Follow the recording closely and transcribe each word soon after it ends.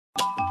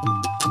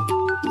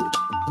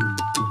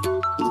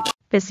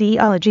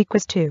Physiology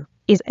Quiz 2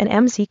 is an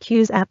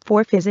MCQs app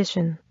for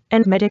physician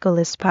and medical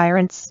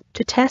aspirants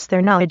to test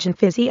their knowledge in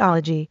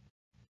physiology.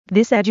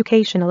 This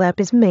educational app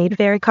is made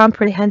very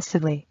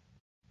comprehensively.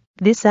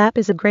 This app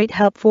is a great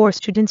help for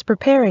students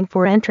preparing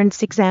for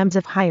entrance exams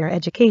of higher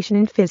education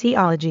in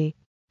physiology.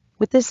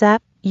 With this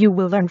app, you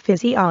will learn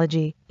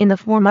physiology in the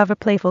form of a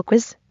playful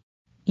quiz.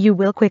 You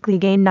will quickly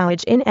gain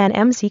knowledge in an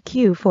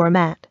MCQ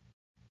format.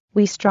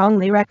 We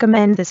strongly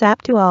recommend this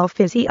app to all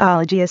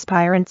physiology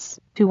aspirants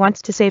who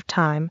wants to save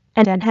time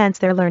and enhance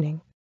their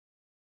learning.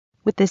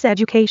 With this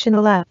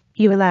educational app,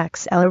 you will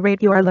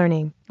accelerate your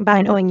learning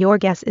by knowing your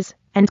guesses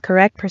and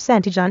correct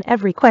percentage on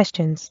every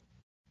questions.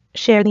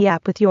 Share the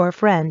app with your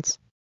friends.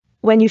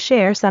 When you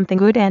share something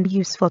good and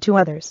useful to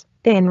others,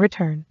 they in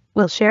return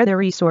will share their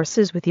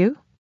resources with you.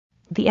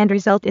 The end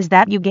result is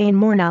that you gain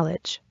more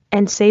knowledge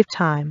and save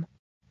time.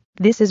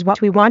 This is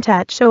what we want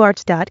at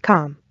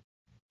ShowArtzz.com.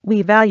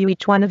 We value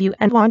each one of you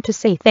and want to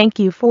say thank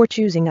you for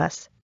choosing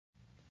us.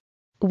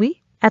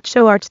 We, at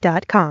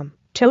ShowArtzz.com,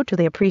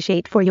 totally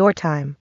appreciate for your time.